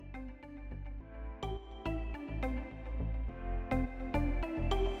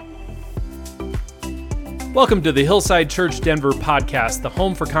Welcome to the Hillside Church Denver podcast, the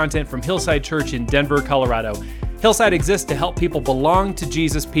home for content from Hillside Church in Denver, Colorado. Hillside exists to help people belong to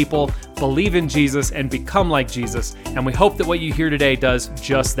Jesus, people believe in Jesus, and become like Jesus. And we hope that what you hear today does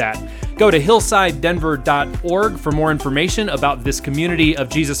just that. Go to hillsidedenver.org for more information about this community of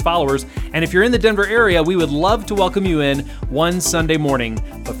Jesus followers. And if you're in the Denver area, we would love to welcome you in one Sunday morning.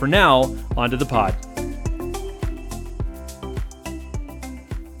 But for now, on to the pod.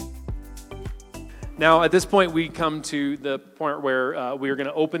 Now, at this point, we come to the point where we are going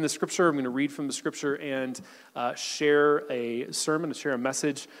to open the scripture. I'm going to read from the scripture and share a sermon, share a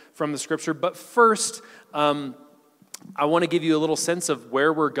message from the scripture. But first, I want to give you a little sense of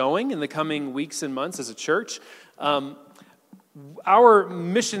where we're going in the coming weeks and months as a church. Our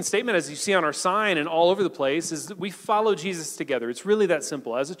mission statement, as you see on our sign and all over the place, is that we follow Jesus together. It's really that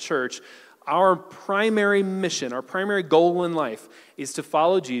simple. As a church, our primary mission, our primary goal in life is to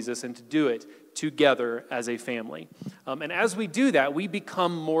follow Jesus and to do it together as a family. And as we do that, we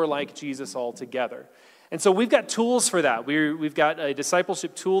become more like Jesus altogether. And so we've got tools for that. We've got a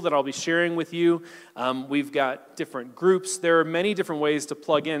discipleship tool that I'll be sharing with you. We've got different groups. There are many different ways to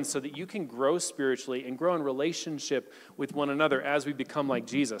plug in so that you can grow spiritually and grow in relationship with one another as we become like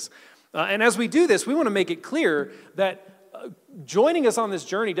Jesus. And as we do this, we want to make it clear that joining us on this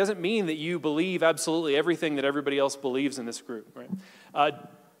journey doesn't mean that you believe absolutely everything that everybody else believes in this group, right?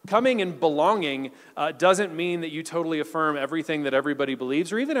 Coming and belonging doesn't mean that you totally affirm everything that everybody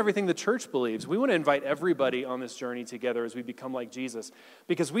believes or even everything the church believes. We want to invite everybody on this journey together as we become like Jesus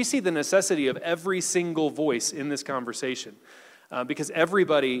because we see the necessity of every single voice in this conversation because every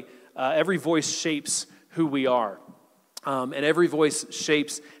voice shapes who we are. And every voice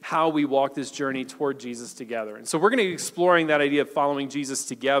shapes how we walk this journey toward Jesus together. And so we're going to be exploring that idea of following Jesus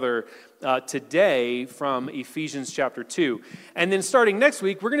together today from Ephesians chapter 2. And then starting next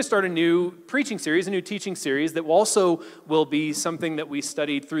week, we're going to start a new preaching series, a new teaching series that also will be something that we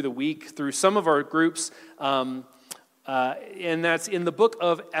studied through the week, through some of our groups, and that's in the book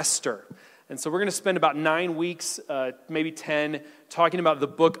of Esther. And so we're going to spend about 9 weeks, maybe 10, talking about the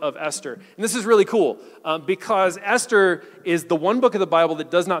book of Esther. And this is really cool because Esther is the one book of the Bible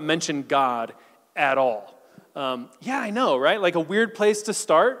that does not mention God at all. Yeah, I know, right? Like a weird place to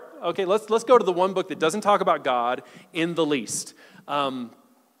start. Okay, let's go to the one book that doesn't talk about God in the least. And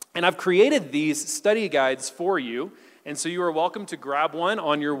I've created these study guides for you. And so you are welcome to grab one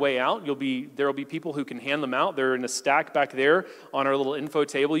on your way out. There will be people who can hand them out. They're in a stack back there on our little info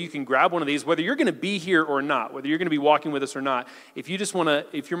table. You can grab one of these, whether you're going to be here or not, whether you're going to be walking with us or not. If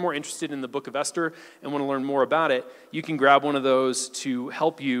you're more interested in the book of Esther and want to learn more about it, you can grab one of those to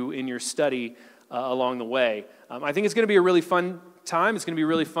help you in your study along the way. I think it's going to be a really fun time. It's going to be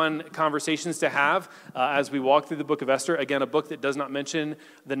really fun conversations to have as we walk through the book of Esther. Again, a book that does not mention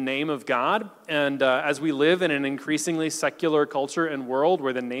the name of God. And as we live in an increasingly secular culture and world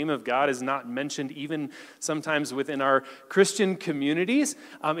where the name of God is not mentioned even sometimes within our Christian communities,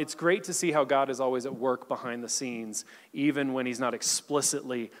 it's great to see how God is always at work behind the scenes, even when he's not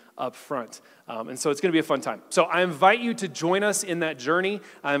explicitly up front. And so it's going to be a fun time. So I invite you to join us in that journey.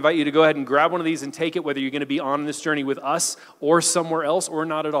 I invite you to go ahead and grab one of these and take it, whether you're going to be on this journey with us or somewhere else or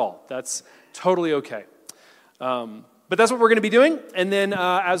not at all. That's totally okay. But that's what we're going to be doing. And then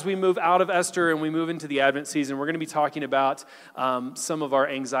as we move out of Esther and we move into the Advent season, we're going to be talking about some of our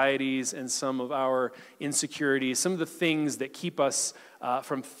anxieties and some of our insecurities, some of the things that keep us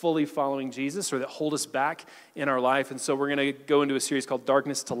from fully following Jesus or that hold us back in our life. And so we're going to go into a series called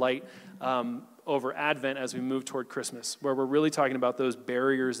Darkness to Light over Advent as we move toward Christmas, where we're really talking about those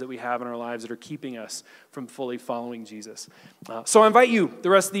barriers that we have in our lives that are keeping us from fully following Jesus. So I invite you the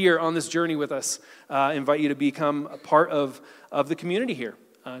rest of the year on this journey with us. I invite you to become a part of the community here,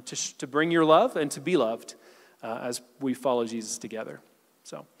 to bring your love and to be loved as we follow Jesus together.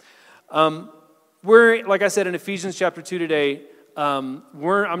 So we're, like I said, in Ephesians chapter 2 today. I'm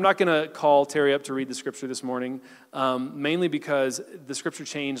not going to call Terry up to read the scripture this morning, mainly because the scripture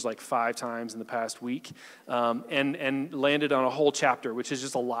changed like 5 times in the past week and landed on a whole chapter, which is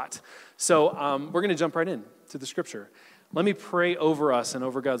just a lot. So we're going to jump right in to the scripture. Let me pray over us and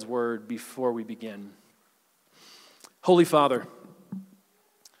over God's word before we begin. Holy Father,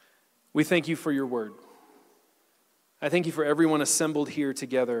 we thank you for your word. I thank you for everyone assembled here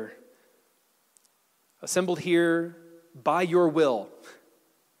together, assembled here by your will,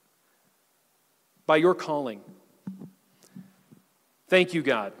 by your calling. Thank you,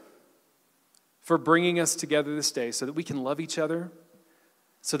 God, for bringing us together this day so that we can love each other,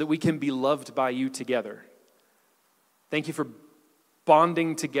 so that we can be loved by you together. Thank you for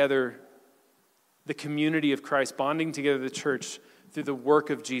bonding together the community of Christ, bonding together the church through the work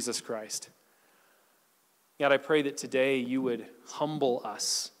of Jesus Christ. God, I pray that today you would humble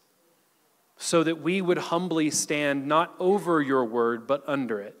us so that we would humbly stand not over your word, but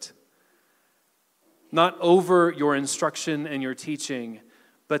under it. Not over your instruction and your teaching,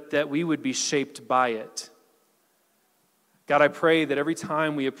 but that we would be shaped by it. God, I pray that every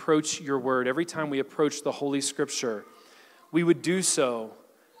time we approach your word, every time we approach the Holy Scripture, we would do so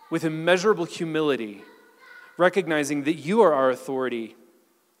with immeasurable humility, recognizing that you are our authority,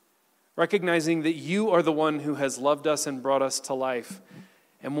 recognizing that you are the one who has loved us and brought us to life.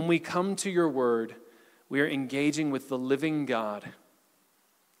 And when we come to your word, we are engaging with the living God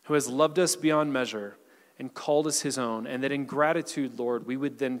who has loved us beyond measure and called us his own, and that in gratitude, Lord, we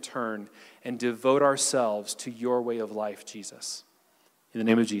would then turn and devote ourselves to your way of life, Jesus. In the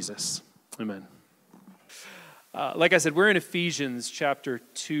name of Jesus, amen. Like I said, we're in Ephesians chapter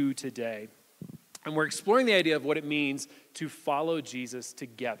 2 today, and we're exploring the idea of what it means to follow Jesus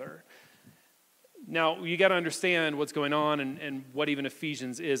together. Now, you got to understand what's going on and what even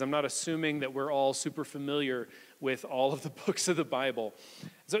Ephesians is. I'm not assuming that we're all super familiar with all of the books of the Bible.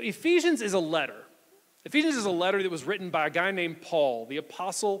 So Ephesians is a letter. Ephesians is a letter that was written by a guy named Paul, the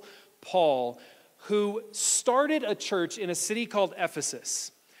Apostle Paul, who started a church in a city called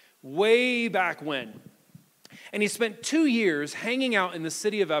Ephesus way back when. And he spent 2 years hanging out in the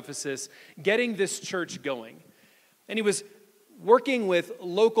city of Ephesus, getting this church going. And he was working with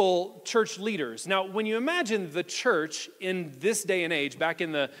local church leaders. Now, when you imagine the church in this day and age, back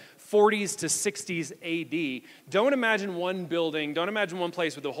in the 40s to 60s AD, don't imagine one building, don't imagine one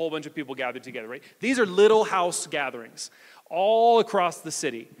place with a whole bunch of people gathered together, right? These are little house gatherings all across the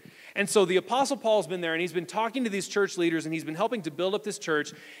city. And so the Apostle Paul's been there, and he's been talking to these church leaders, and he's been helping to build up this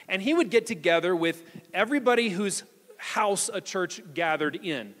church, and he would get together with everybody whose house a church gathered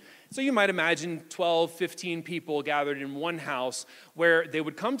in. So you might imagine 12, 15 people gathered in one house where they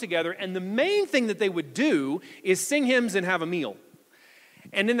would come together, and the main thing that they would do is sing hymns and have a meal.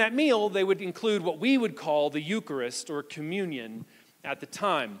 And in that meal, they would include what we would call the Eucharist or communion at the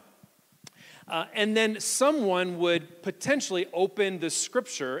time. And then someone would potentially open the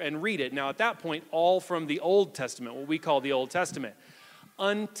scripture and read it. Now, at that point, all from the Old Testament, what we call the Old Testament.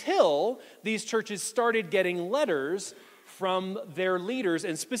 Until these churches started getting letters from their leaders,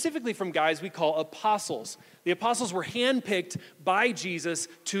 and specifically from guys we call apostles. The apostles were handpicked by Jesus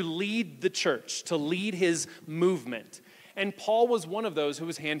to lead the church, to lead his movement. And Paul was one of those who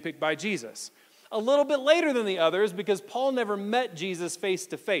was handpicked by Jesus. A little bit later than the others, because Paul never met Jesus face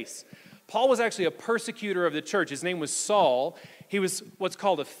to face. Paul was actually a persecutor of the church. His name was Saul. He was what's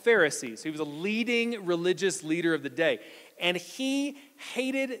called a Pharisee. So he was a leading religious leader of the day. And he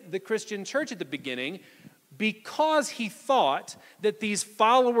hated the Christian church at the beginning because he thought that these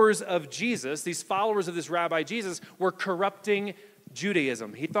followers of Jesus, these followers of this Rabbi Jesus, were corrupting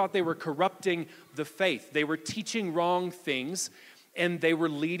Judaism. He thought they were corrupting the faith. They were teaching wrong things, and they were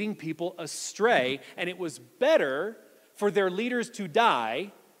leading people astray, and it was better for their leaders to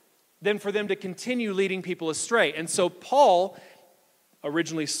die than for them to continue leading people astray. And so Paul,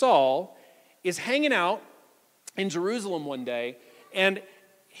 originally Saul, is hanging out in Jerusalem one day, and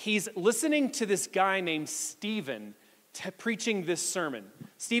he's listening to this guy named Stephen preaching this sermon.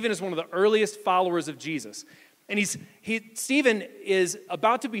 Stephen is one of the earliest followers of Jesus. And Stephen is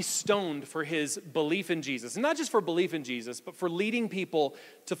about to be stoned for his belief in Jesus. And not just for belief in Jesus, but for leading people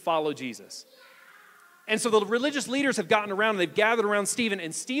to follow Jesus. And so the religious leaders have gotten around, and they've gathered around Stephen,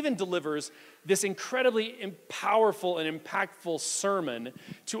 and Stephen delivers this incredibly powerful and impactful sermon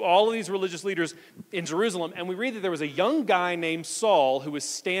to all of these religious leaders in Jerusalem. And we read that there was a young guy named Saul who was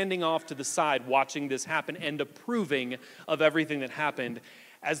standing off to the side watching this happen and approving of everything that happened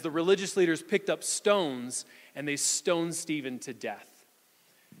as the religious leaders picked up stones and they stoned Stephen to death.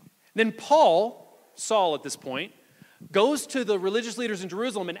 Then Saul at this point, goes to the religious leaders in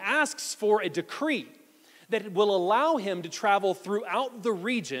Jerusalem and asks for a decree that will allow him to travel throughout the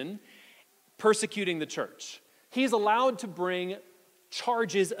region persecuting the church. He's allowed to bring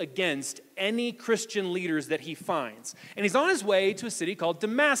charges against any Christian leaders that he finds. And he's on his way to a city called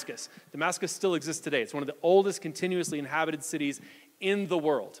Damascus. Damascus still exists today. It's one of the oldest continuously inhabited cities in the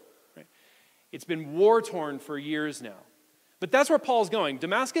world. Right? It's been war-torn for years now. But that's where Paul's going.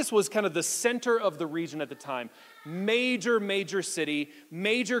 Damascus was kind of the center of the region at the time. Major city,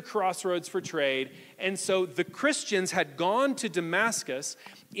 major crossroads for trade. And so the Christians had gone to Damascus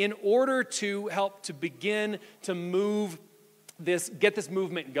in order to help to begin to get this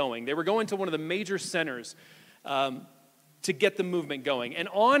movement going. They were going to one of the major centers to get the movement going. And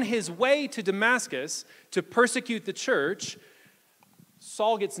on his way to Damascus to persecute the church,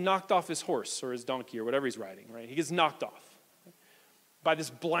 Saul gets knocked off his horse or his donkey or whatever he's riding, right? He gets knocked off. by this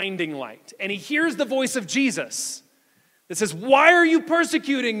blinding light. And he hears the voice of Jesus that says, "Why are you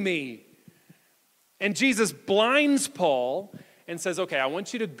persecuting me?" And Jesus blinds Paul and says, "Okay, I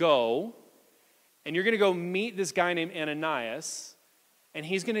want you to go, and you're going to go meet this guy named Ananias, and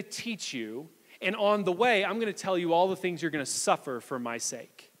he's going to teach you. And on the way, I'm going to tell you all the things you're going to suffer for my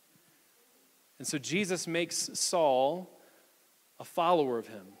sake." And so Jesus makes Saul a follower of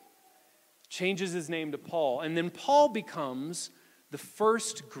him, changes his name to Paul. And then Paul becomes the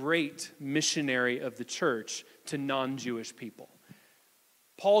first great missionary of the church to non-Jewish people.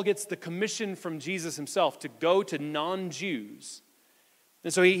 Paul gets the commission from Jesus himself to go to non-Jews.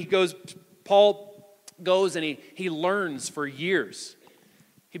 And so Paul goes and he learns for years.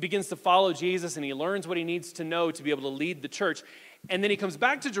 He begins to follow Jesus and he learns what he needs to know to be able to lead the church. And then he comes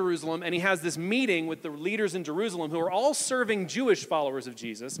back to Jerusalem and he has this meeting with the leaders in Jerusalem who are all serving Jewish followers of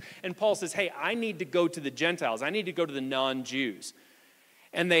Jesus. And Paul says, "Hey, I need to go to the Gentiles. I need to go to the non-Jews."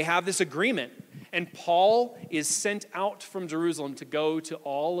 And they have this agreement. And Paul is sent out from Jerusalem to go to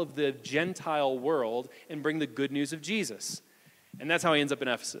all of the Gentile world and bring the good news of Jesus. And that's how he ends up in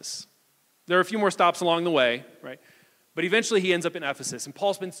Ephesus. There are a few more stops along the way, right? But eventually he ends up in Ephesus. And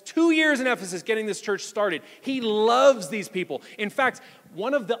Paul spends 2 years in Ephesus getting this church started. He loves these people. In fact,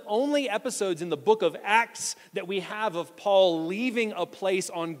 one of the only episodes in the book of Acts that we have of Paul leaving a place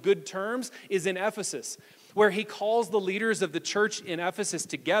on good terms is in Ephesus, where he calls the leaders of the church in Ephesus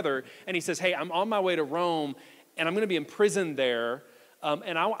together, and he says, "Hey, I'm on my way to Rome, and I'm going to be imprisoned there,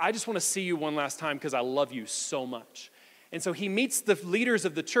 and I just want to see you one last time because I love you so much." And so he meets the leaders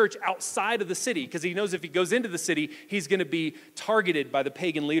of the church outside of the city, because he knows if he goes into the city, he's going to be targeted by the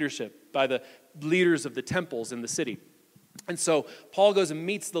pagan leadership, by the leaders of the temples in the city. And so Paul goes and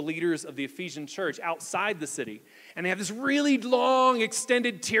meets the leaders of the Ephesian church outside the city. And they have this really long,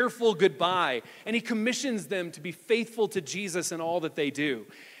 extended, tearful goodbye. And he commissions them to be faithful to Jesus in all that they do.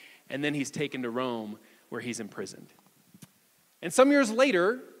 And then he's taken to Rome, where he's imprisoned. And some years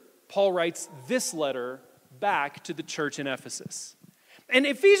later, Paul writes this letter back to the church in Ephesus. And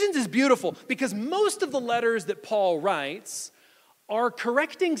Ephesians is beautiful because most of the letters that Paul writes are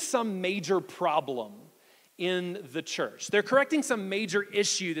correcting some major problem in the church. They're correcting some major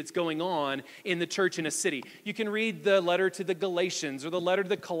issue that's going on in the church in a city. You can read the letter to the Galatians or the letter to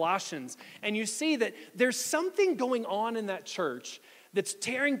the Colossians, and you see that there's something going on in that church that's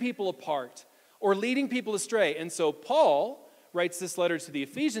tearing people apart or leading people astray. And so Paul writes this letter to the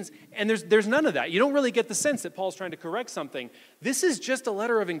Ephesians, and there's none of that. You don't really get the sense that Paul's trying to correct something. This is just a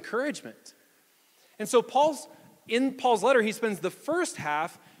letter of encouragement. And so in Paul's letter, he spends the first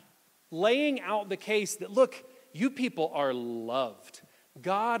half laying out the case that, look, you people are loved.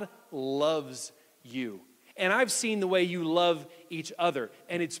 God loves you. And I've seen the way you love each other,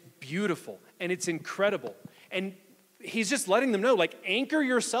 and it's beautiful, and it's incredible. And he's just letting them know, like, anchor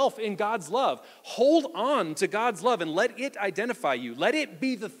yourself in God's love. Hold on to God's love and let it identify you. Let it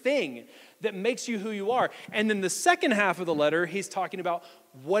be the thing that makes you who you are. And then the second half of the letter, he's talking about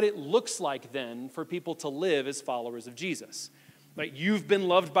what it looks like then for people to live as followers of Jesus. Right? You've been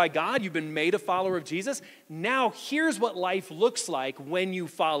loved by God. You've been made a follower of Jesus. Now here's what life looks like when you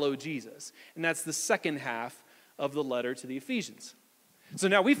follow Jesus. And that's the second half of the letter to the Ephesians. So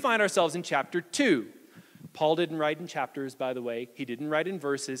now we find ourselves in chapter 2. Paul didn't write in chapters, by the way. He didn't write in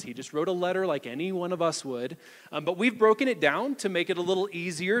verses. He just wrote a letter like any one of us would. But we've broken it down to make it a little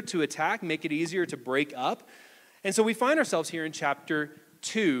easier to attack, make it easier to break up. And so we find ourselves here in chapter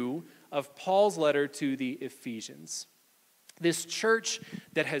 2 of Paul's letter to the Ephesians. This church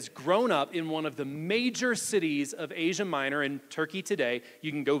that has grown up in one of the major cities of Asia Minor in Turkey today.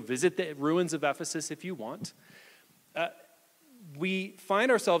 You can go visit the ruins of Ephesus if you want. We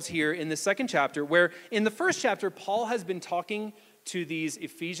find ourselves here in the second chapter where in the first chapter, Paul has been talking to these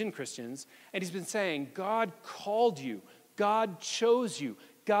Ephesian Christians, and he's been saying, God called you, God chose you,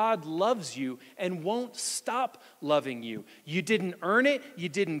 God loves you and won't stop loving you. You didn't earn it. You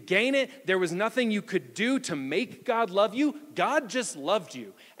didn't gain it. There was nothing you could do to make God love you. God just loved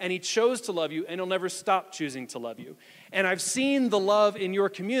you, and he chose to love you, and he'll never stop choosing to love you. And I've seen the love in your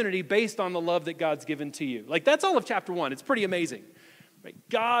community based on the love that God's given to you. Like, that's all of chapter 1. It's pretty amazing. Right?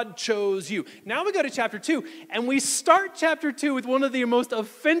 God chose you. Now we go to chapter 2, and we start chapter 2 with one of the most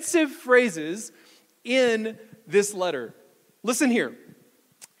offensive phrases in this letter. Listen here.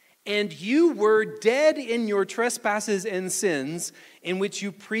 And you were dead in your trespasses and sins in which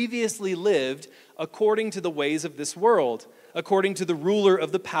you previously lived according to the ways of this world, according to the ruler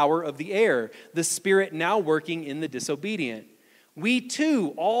of the power of the air, the spirit now working in the disobedient. We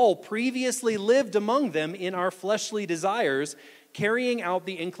too all previously lived among them in our fleshly desires, carrying out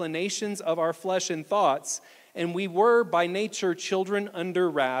the inclinations of our flesh and thoughts, and we were by nature children under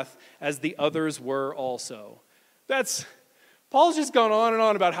wrath, as the others were also. Paul's just gone on and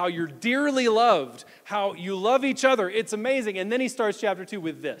on about how you're dearly loved, how you love each other. It's amazing. And then he starts chapter 2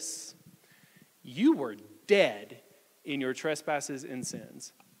 with this. You were dead in your trespasses and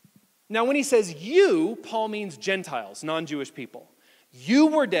sins. Now, when he says you, Paul means Gentiles, non-Jewish people. You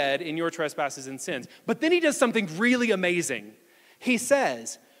were dead in your trespasses and sins. But then he does something really amazing. He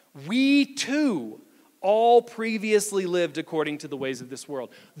says, we too all previously lived according to the ways of this world.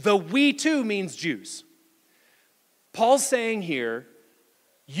 The we too means Jews. Paul's saying here,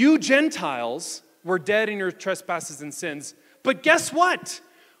 you Gentiles were dead in your trespasses and sins. But guess what?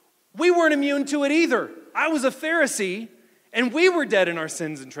 We weren't immune to it either. I was a Pharisee, and we were dead in our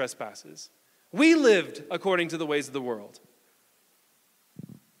sins and trespasses. We lived according to the ways of the world.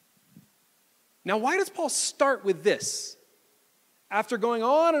 Now, why does Paul start with this? After going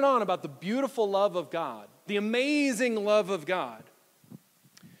on and on about the beautiful love of God, the amazing love of God.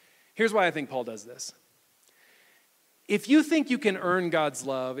 Here's why I think Paul does this. If you think you can earn God's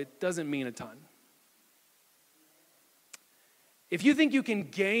love, it doesn't mean a ton. If you think you can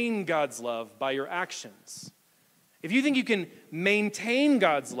gain God's love by your actions, if you think you can maintain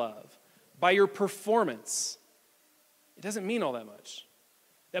God's love by your performance, it doesn't mean all that much.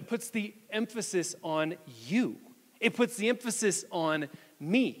 That puts the emphasis on you. It puts the emphasis on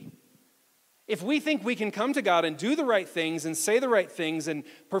me. If we think we can come to God and do the right things and say the right things and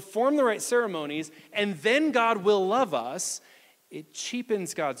perform the right ceremonies, and then God will love us, it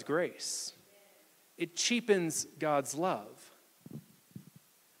cheapens God's grace. It cheapens God's love.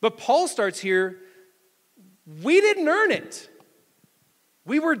 But Paul starts here, we didn't earn it.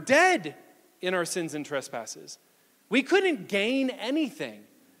 We were dead in our sins and trespasses. We couldn't gain anything.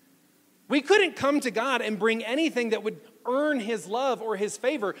 We couldn't come to God and bring anything that would earn his love or his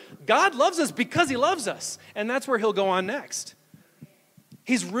favor. God loves us because he loves us. And that's where he'll go on next.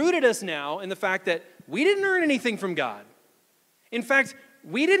 He's rooted us now in the fact that we didn't earn anything from God. In fact,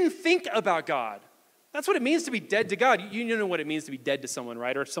 we didn't think about God. That's what it means to be dead to God. You know what it means to be dead to someone,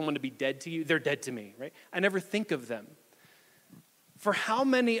 right? Or someone to be dead to you. They're dead to me, right? I never think of them. For how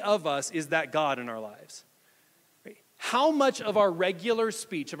many of us is that God in our lives? Right? How much of our regular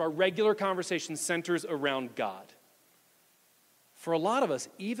speech, of our regular conversation centers around God? For a lot of us,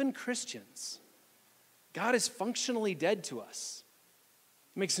 even Christians, God is functionally dead to us.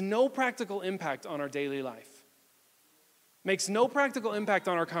 It makes no practical impact on our daily life. Makes no practical impact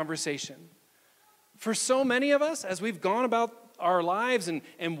on our conversation. For so many of us, as we've gone about our lives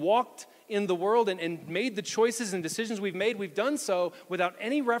and walked in the world and made the choices and decisions we've made, we've done so without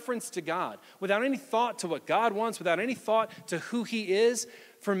any reference to God, without any thought to what God wants, without any thought to who he is.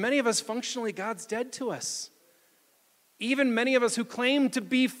 For many of us, functionally, God's dead to us. Even many of us who claim to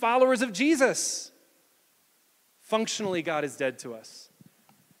be followers of Jesus, functionally, God is dead to us.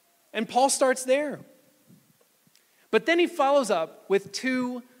 And Paul starts there. But then he follows up with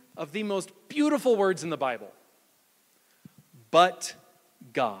two of the most beautiful words in the Bible. But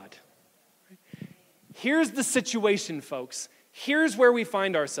God. Here's the situation, folks. Here's where we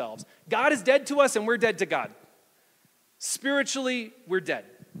find ourselves. God is dead to us and we're dead to God. Spiritually, we're dead.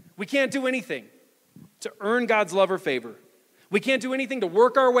 We can't do anything to earn God's love or favor. We can't do anything to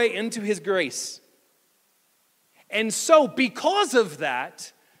work our way into his grace. And so, because of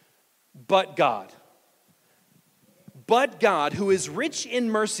that, but God. But God, who is rich in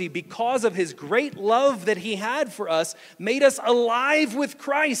mercy because of his great love that he had for us, made us alive with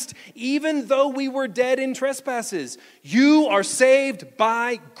Christ, even though we were dead in trespasses. You are saved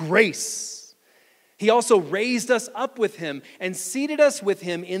by grace. He also raised us up with him and seated us with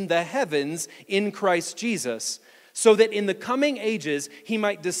him in the heavens in Christ Jesus, so that in the coming ages he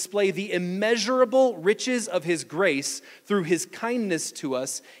might display the immeasurable riches of his grace through his kindness to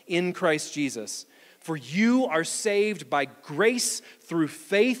us in Christ Jesus. For you are saved by grace through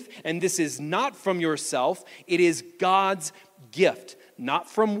faith, and this is not from yourself. It is God's gift, not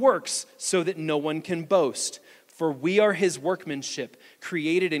from works, so that no one can boast. For we are his workmanship,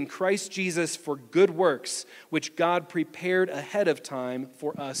 created in Christ Jesus for good works, which God prepared ahead of time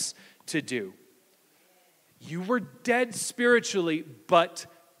for us to do. You were dead spiritually, but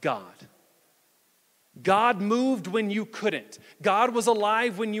God. God moved when you couldn't. God was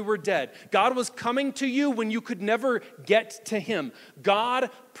alive when you were dead. God was coming to you when you could never get to him. God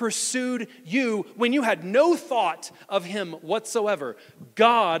pursued you when you had no thought of him whatsoever.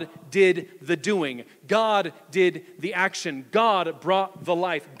 God did the doing. God did the action. God brought the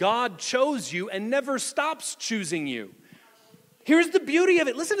life. God chose you and never stops choosing you. Here's the beauty of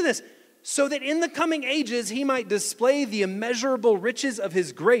it. Listen to this. so that in the coming ages he might display the immeasurable riches of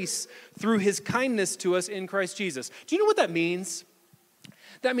his grace through his kindness to us in Christ Jesus. Do you know what that means?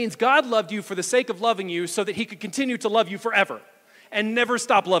 That means God loved you for the sake of loving you so that he could continue to love you forever and never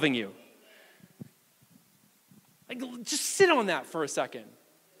stop loving you. Like, just sit on that for a second.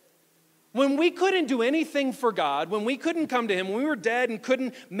 When we couldn't do anything for God, when we couldn't come to him, when we were dead and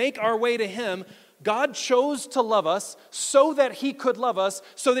couldn't make our way to him, God chose to love us so that he could love us,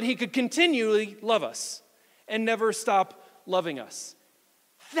 so that he could continually love us and never stop loving us.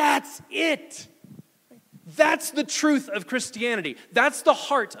 That's it. That's the truth of Christianity. That's the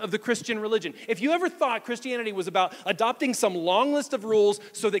heart of the Christian religion. If you ever thought Christianity was about adopting some long list of rules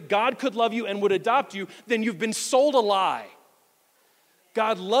so that God could love you and would adopt you, then you've been sold a lie.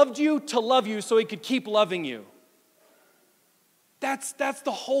 God loved you to love you so he could keep loving you. That's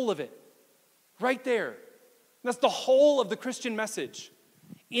the whole of it. Right there. That's the whole of the Christian message.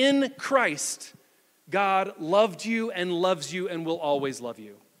 In Christ, God loved you and loves you and will always love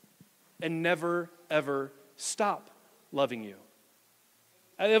you. And never, ever stop loving you.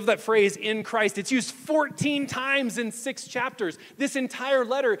 I love that phrase, in Christ. It's used 14 times in 6 chapters. This entire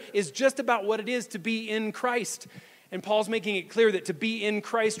letter is just about what it is to be in Christ. And Paul's making it clear that to be in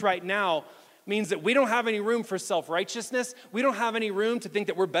Christ right now means that we don't have any room for self-righteousness. We don't have any room to think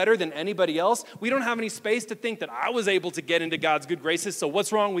that we're better than anybody else. We don't have any space to think that I was able to get into God's good graces, so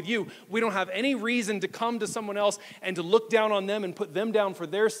what's wrong with you? We don't have any reason to come to someone else and to look down on them and put them down for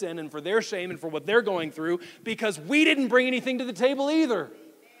their sin and for their shame and for what they're going through, because we didn't bring anything to the table either.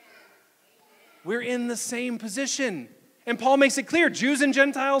 We're in the same position. And Paul makes it clear, Jews and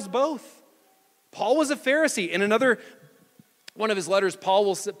Gentiles both. Paul was a Pharisee. In another one of his letters, Paul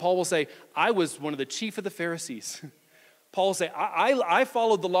will say, I was one of the chief of the Pharisees. Paul will say, I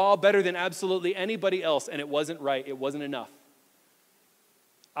followed the law better than absolutely anybody else, and it wasn't right. It wasn't enough.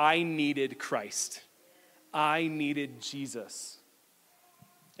 I needed Christ. I needed Jesus.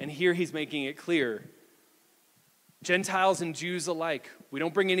 And here he's making it clear, Gentiles and Jews alike, we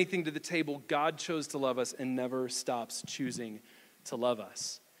don't bring anything to the table. God chose to love us and never stops choosing to love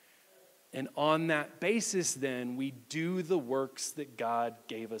us. And on that basis, then, we do the works that God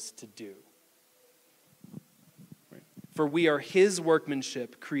gave us to do. Right? For we are his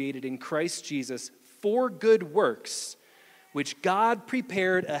workmanship, created in Christ Jesus for good works, which God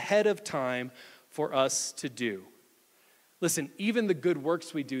prepared ahead of time for us to do. Listen, even the good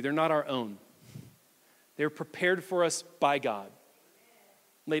works we do, they're not our own. They're prepared for us by God,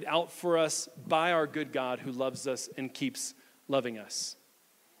 laid out for us by our good God who loves us and keeps loving us.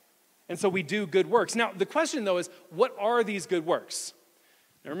 And so we do good works. Now, the question, though, is what are these good works?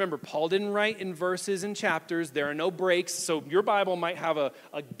 Now, remember, Paul didn't write in verses and chapters. There are no breaks, so your Bible might have a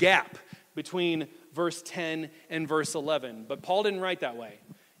gap between verse 10 and verse 11. But Paul didn't write that way.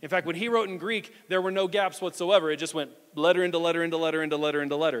 In fact, when he wrote in Greek, there were no gaps whatsoever. It just went letter into letter into letter into letter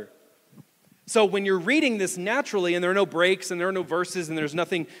into letter. So when you're reading this naturally, and there are no breaks, and there are no verses, and there's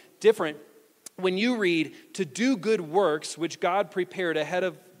nothing different, when you read, to do good works, which God prepared ahead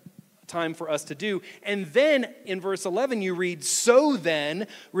of time for us to do. And then in verse 11 you read, so then,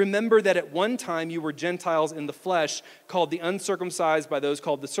 remember that at one time you were Gentiles in the flesh, called the uncircumcised by those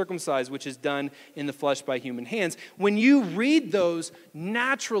called the circumcised, which is done in the flesh by human hands. When you read those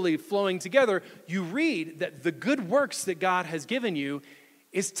naturally flowing together, you read that the good works that God has given you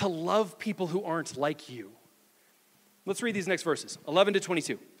is to love people who aren't like you. Let's read these next verses, 11 to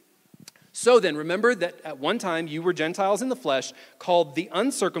 22. So then, remember that at one time you were Gentiles in the flesh, called the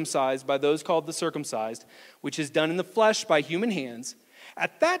uncircumcised by those called the circumcised, which is done in the flesh by human hands.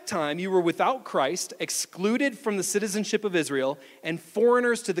 At that time you were without Christ, excluded from the citizenship of Israel, and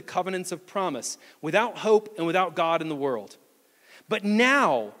foreigners to the covenants of promise, without hope and without God in the world. But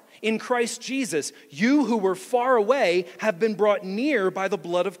now, in Christ Jesus, you who were far away have been brought near by the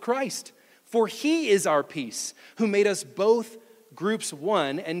blood of Christ. For he is our peace, who made us both groups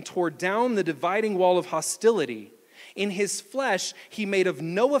one and tore down the dividing wall of hostility. In his flesh, he made of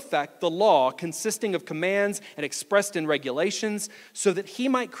no effect the law consisting of commands and expressed in regulations, so that he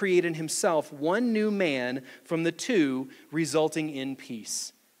might create in himself one new man from the two, resulting in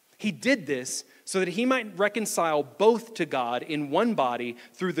peace. He did this so that he might reconcile both to God in one body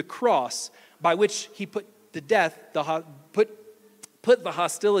through the cross, by which he put the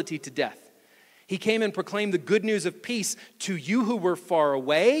hostility to death. He came and proclaimed the good news of peace to you who were far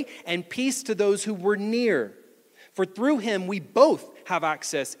away, and peace to those who were near. For through him we both have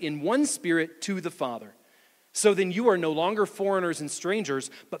access in one spirit to the Father. So then you are no longer foreigners and strangers,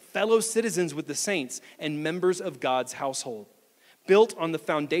 but fellow citizens with the saints and members of God's household, built on the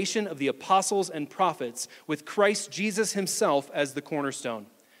foundation of the apostles and prophets, with Christ Jesus himself as the cornerstone.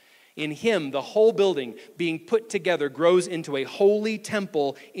 In him, the whole building being put together grows into a holy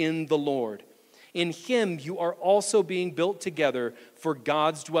temple in the Lord. In him, you are also being built together for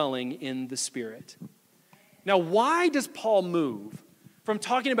God's dwelling in the Spirit. Now, why does Paul move from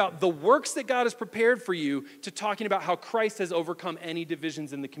talking about the works that God has prepared for you to talking about how Christ has overcome any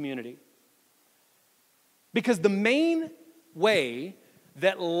divisions in the community? Because the main way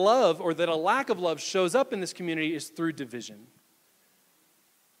that love or that a lack of love shows up in this community is through division.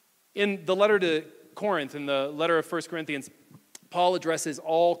 In the letter to Corinth, in the letter of 1 Corinthians, Paul addresses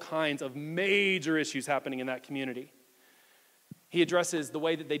all kinds of major issues happening in that community. He addresses the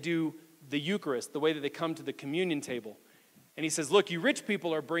way that they do the Eucharist, the way that they come to the communion table. And he says, look, you rich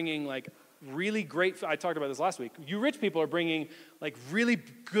people are bringing like really great, I talked about this last week, you rich people are bringing like really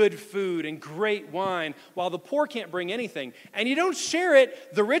good food and great wine while the poor can't bring anything. And you don't share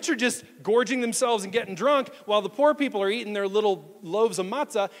it. The rich are just gorging themselves and getting drunk while the poor people are eating their little loaves of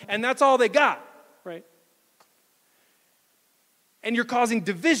matzah, and that's all they got, right? And you're causing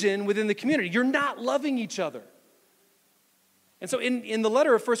division within the community. You're not loving each other. And so in the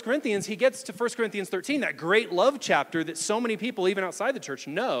letter of 1 Corinthians, he gets to 1 Corinthians 13, that great love chapter that so many people, even outside the church,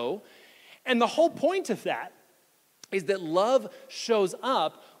 know. And the whole point of that is that love shows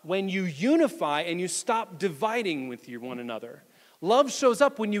up when you unify and you stop dividing with one another. Love shows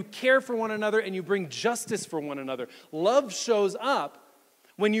up when you care for one another and you bring justice for one another. Love shows up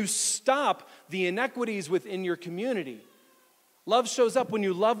when you stop the inequities within your community. Love shows up when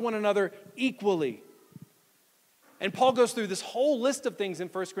you love one another equally. And Paul goes through this whole list of things in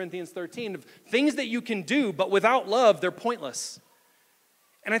 1 Corinthians 13, of things that you can do, but without love, they're pointless.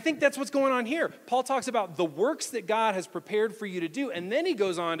 And I think that's what's going on here. Paul talks about the works that God has prepared for you to do, and then he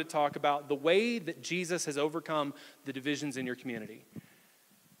goes on to talk about the way that Jesus has overcome the divisions in your community.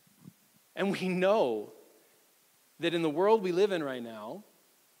 And we know that in the world we live in right now,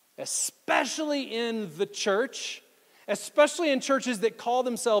 especially in the church, especially in churches that call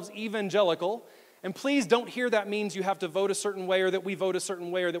themselves evangelical, and please don't hear that means you have to vote a certain way or that we vote a certain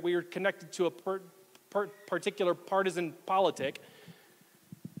way or that we are connected to a particular partisan politic.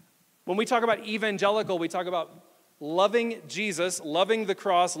 When we talk about evangelical, we talk about loving Jesus, loving the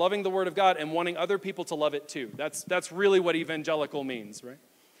cross, loving the Word of God, and wanting other people to love it too. That's really what evangelical means, right?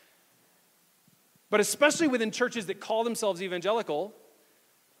 But especially within churches that call themselves evangelical,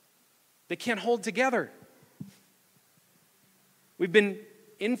 they can't hold together. We've been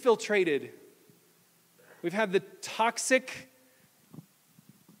infiltrated. We've had the toxic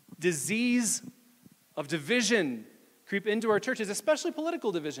disease of division creep into our churches, especially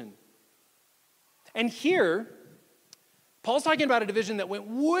political division. And here, Paul's talking about a division that went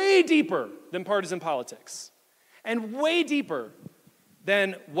way deeper than partisan politics and way deeper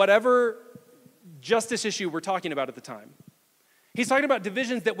than whatever justice issue we're talking about at the time. He's talking about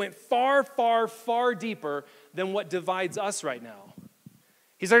divisions that went far, far, far deeper than what divides us right now.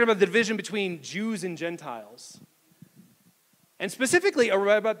 He's talking about the division between Jews and Gentiles. And specifically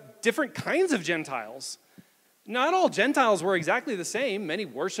about different kinds of Gentiles. Not all Gentiles were exactly the same. Many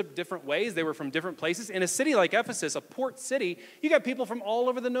worshiped different ways. They were from different places. In a city like Ephesus, a port city, you got people from all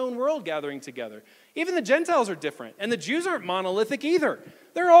over the known world gathering together. Even the Gentiles are different. And the Jews aren't monolithic either.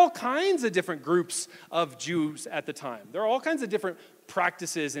 There are all kinds of different groups of Jews at the time. There are all kinds of different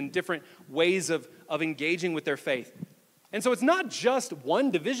practices and different ways of engaging with their faith. And so it's not just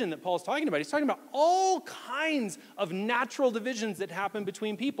one division that Paul's talking about. He's talking about all kinds of natural divisions that happen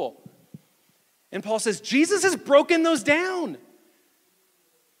between people. And Paul says, Jesus has broken those down.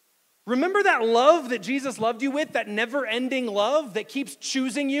 Remember that love that Jesus loved you with, that never-ending love that keeps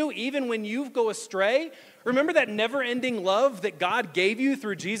choosing you even when you go astray? Remember that never-ending love that God gave you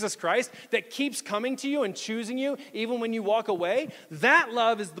through Jesus Christ that keeps coming to you and choosing you even when you walk away? That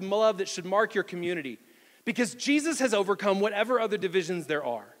love is the love that should mark your community because Jesus has overcome whatever other divisions there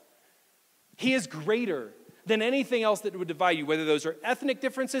are. He is greater than anything else that would divide you, whether those are ethnic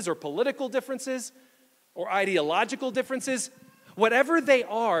differences or political differences or ideological differences. Whatever they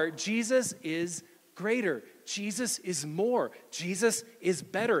are, Jesus is greater. Jesus is more. Jesus is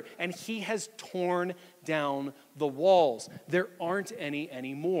better. And he has torn down the walls. There aren't any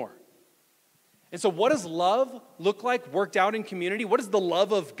anymore. And so what does love look like worked out in community? What does the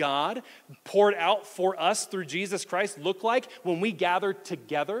love of God poured out for us through Jesus Christ look like when we gather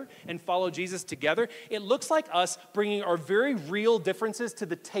together and follow Jesus together? It looks like us bringing our very real differences to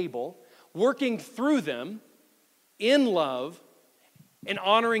the table, working through them in love, and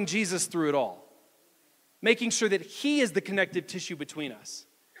honoring Jesus through it all. Making sure that he is the connective tissue between us.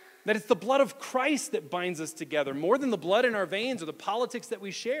 That it's the blood of Christ that binds us together more than the blood in our veins or the politics that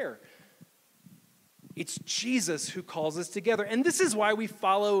we share. It's Jesus who calls us together. And this is why we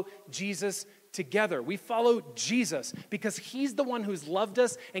follow Jesus together. We follow Jesus because he's the one who's loved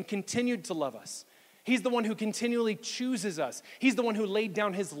us and continued to love us. He's the one who continually chooses us. He's the one who laid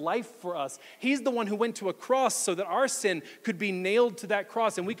down his life for us. He's the one who went to a cross so that our sin could be nailed to that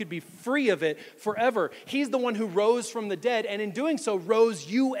cross and we could be free of it forever. He's the one who rose from the dead, and in doing so rose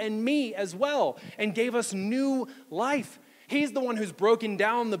you and me as well and gave us new life. He's the one who's broken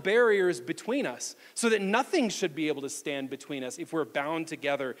down the barriers between us so that nothing should be able to stand between us if we're bound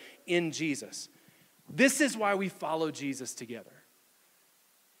together in Jesus. This is why we follow Jesus together.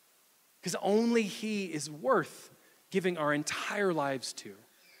 Because only he is worth giving our entire lives to.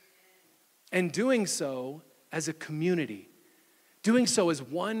 And doing so as a community. Doing so as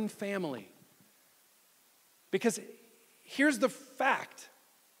one family. Because here's the fact.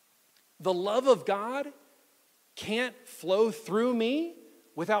 The love of God can't flow through me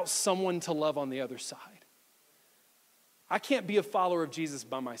without someone to love on the other side. I can't be a follower of Jesus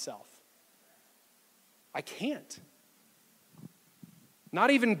by myself. I can't. Not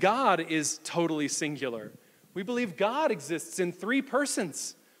even God is totally singular. We believe God exists in three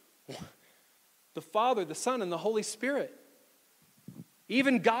persons. The Father, the Son, and the Holy Spirit.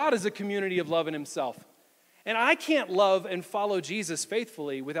 Even God is a community of love in himself. And I can't love and follow Jesus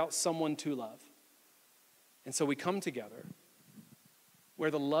faithfully without someone to love. And so we come together where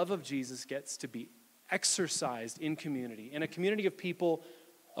the love of Jesus gets to be exercised in community, in a community of people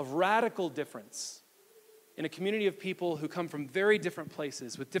of radical difference. In a community of people who come from very different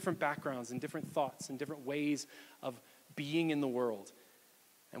places with different backgrounds and different thoughts and different ways of being in the world.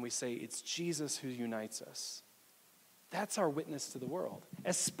 And we say, it's Jesus who unites us. That's our witness to the world,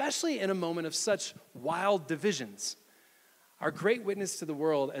 especially in a moment of such wild divisions. Our great witness to the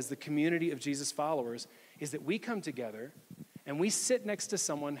world as the community of Jesus followers is that we come together and we sit next to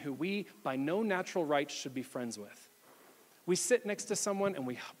someone who we, by no natural right, should be friends with. We sit next to someone and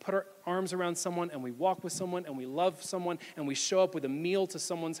we put our arms around someone and we walk with someone and we love someone and we show up with a meal to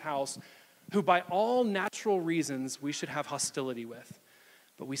someone's house who by all natural reasons we should have hostility with.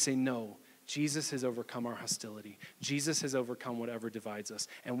 But we say, no, Jesus has overcome our hostility. Jesus has overcome whatever divides us.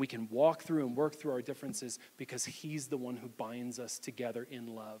 And we can walk through and work through our differences because he's the one who binds us together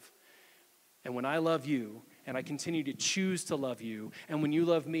in love. And when I love you, and I continue to choose to love you, and when you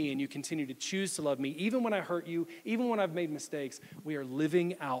love me and you continue to choose to love me, even when I hurt you, even when I've made mistakes, we are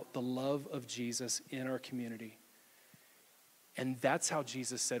living out the love of Jesus in our community. And that's how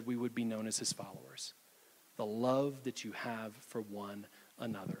Jesus said we would be known as his followers. The love that you have for one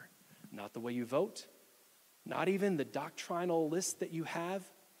another. Not the way you vote, not even the doctrinal list that you have,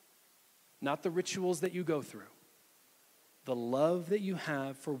 not the rituals that you go through. The love that you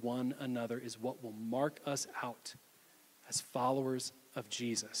have for one another is what will mark us out as followers of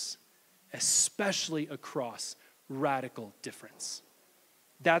Jesus, especially across radical difference.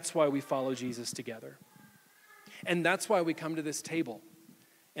 That's why we follow Jesus together. And that's why we come to this table.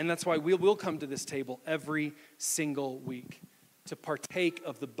 And that's why we will come to this table every single week to partake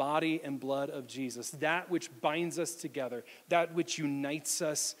of the body and blood of Jesus, that which binds us together, that which unites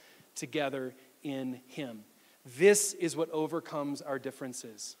us together in him. This is what overcomes our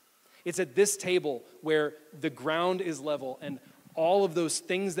differences. It's at this table where the ground is level and all of those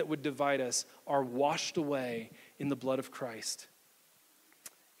things that would divide us are washed away in the blood of Christ.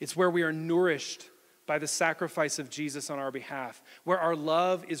 It's where we are nourished by the sacrifice of Jesus on our behalf, where our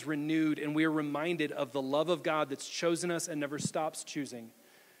love is renewed and we are reminded of the love of God that's chosen us and never stops choosing.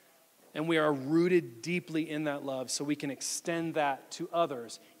 And we are rooted deeply in that love so we can extend that to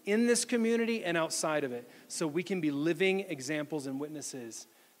others in this community and outside of it, so we can be living examples and witnesses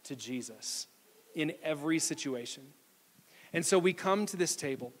to Jesus in every situation. And so we come to this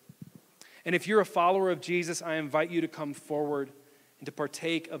table. And if you're a follower of Jesus, I invite you to come forward and to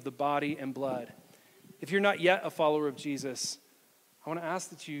partake of the body and blood. If you're not yet a follower of Jesus, I want to ask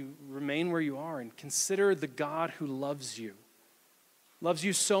that you remain where you are and consider the God who loves you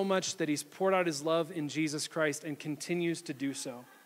so much that he's poured out his love in Jesus Christ and continues to do so.